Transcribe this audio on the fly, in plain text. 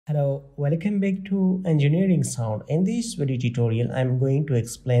Hello, welcome back to Engineering Sound. In this video tutorial, I'm going to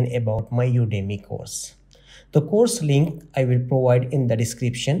explain about my Udemy course. The course link I will provide in the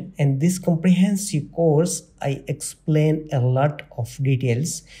description, and this comprehensive course I explain a lot of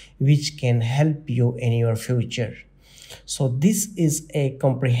details which can help you in your future. So this is a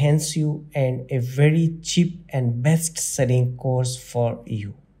comprehensive and a very cheap and best selling course for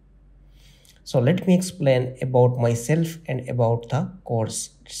you. So let me explain about myself and about the course.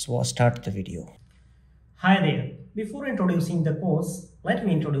 Let's start the video. Hi there. Before introducing the course, let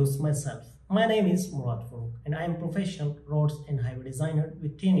me introduce myself. My name is Murad Farooq and I am professional roads and highway designer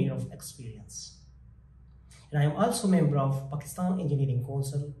with 10 years of experience. And I am also member of Pakistan Engineering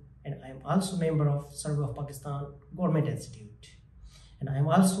Council, and I am also member of Survey of Pakistan Government Institute. And I am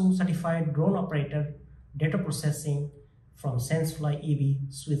also certified drone operator data processing from Sensefly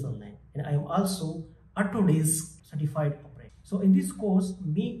EV, Switzerland. And I am also Autodesk certified operator. So in this course,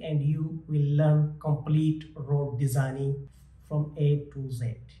 me and you will learn complete road designing from A to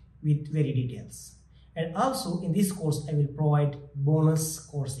Z with very details. And also in this course, I will provide bonus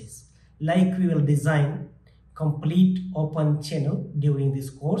courses, like we will design complete open channel during this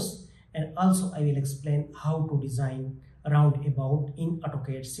course, and also I will explain how to design roundabout in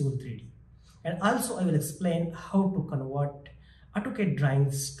AutoCAD Civil 3D. And also I will explain how to convert AutoCAD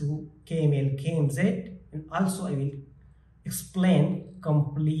drawings to KML, KMZ, and also I will explain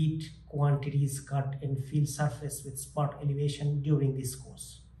complete quantities cut and fill surface with spot elevation during this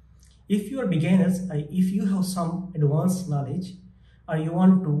course. If you are beginners, if you have some advanced knowledge, or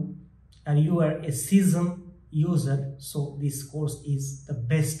you are a seasoned user, so this course is the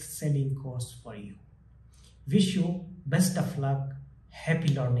best selling course for you. Wish you best of luck,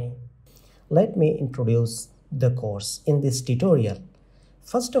 happy learning. Let me introduce the course in this tutorial.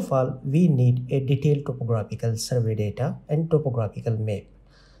 First of all, we need a detailed topographical survey data and topographical map.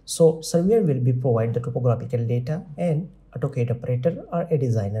 So surveyor will be provide the topographical data, and AutoCAD operator or a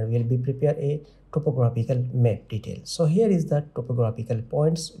designer will be prepare a topographical map detail. So here is the topographical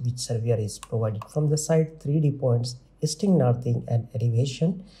points which surveyor is provided from the side, 3D points, easting, northing and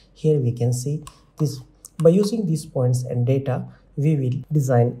elevation. Here we can see this. By using these points and data, we will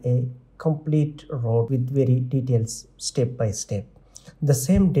design a complete road with very details step by step. The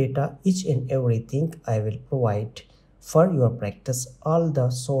same data, each and everything I will provide for your practice. All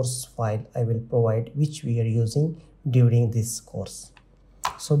the source file I will provide which we are using during this course.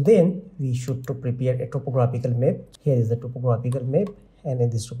 So then we should to prepare a topographical map. Here is the topographical map, and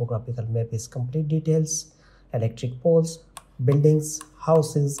in this topographical map is complete details, electric poles, buildings,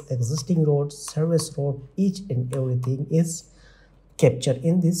 houses, existing roads, service road, each and everything is captured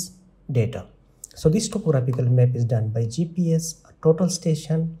in this data. So this topographical map is done by GPS, total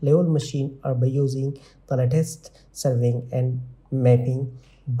station, level machine, or by using the latest surveying and mapping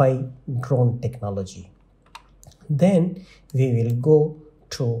by drone technology. Then we will go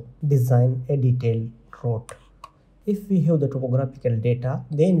to design a detailed road. If we have the topographical data,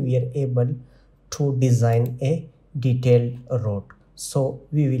 then we are able to design a detailed road. So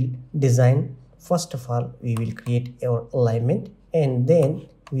we will design, first of all, we will create our alignment, and then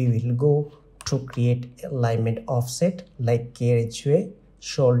we will go to create alignment offset like carriageway,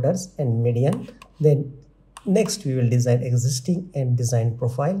 shoulders and median. Then next we will design existing and design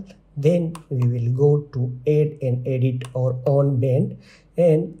profile. Then we will go to add and edit our own band,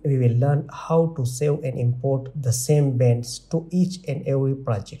 and we will learn how to save and import the same bands to each and every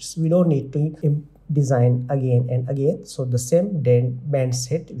project. We don't need to design again and again. So the same band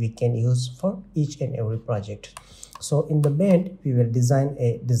set we can use for each and every project. So in the band, we will design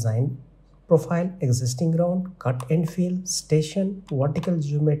a design profile, existing ground, cut and fill, station, vertical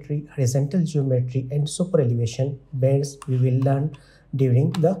geometry, horizontal geometry, and super elevation bands we will learn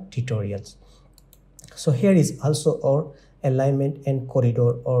during the tutorials. So here is also our alignment and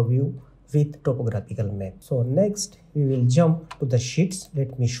corridor overview with topographical map. So next we will jump to the sheets.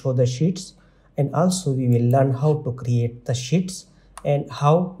 Let me show the sheets, and also we will learn how to create the sheets and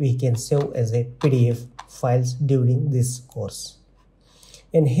how we can save as a PDF files during this course.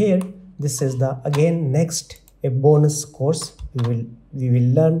 And here this is the again next a bonus course. We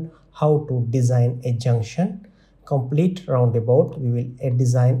will learn how to design a junction, complete roundabout. We will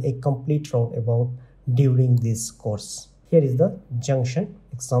design a complete roundabout during this course. Here is the junction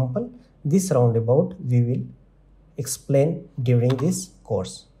example. This roundabout we will explain during this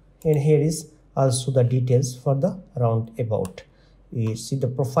course. And here is also the details for the roundabout. You see the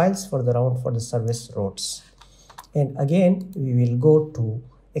profiles for the round for the service roads. And again we will go to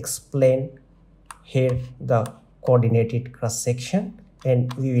explain here the coordinated cross section,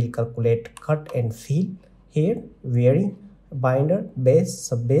 and we will calculate cut and fill here, varying binder, base,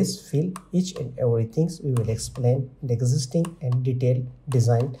 sub-base, fill, each and everything we will explain the existing and detailed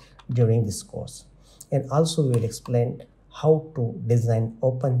design during this course. And also we will explain how to design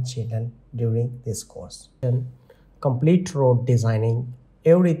open channel during this course. And complete road designing,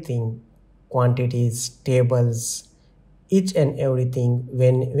 everything, quantities, tables, each and everything.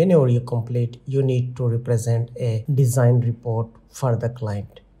 Whenever you complete, you need to represent a design report for the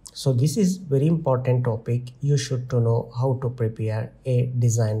client. So this is very important topic. You should to know how to prepare a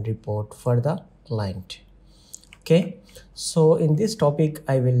design report for the client. Okay, so in this topic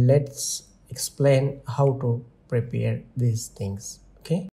I will let's explain how to prepare these things. Okay.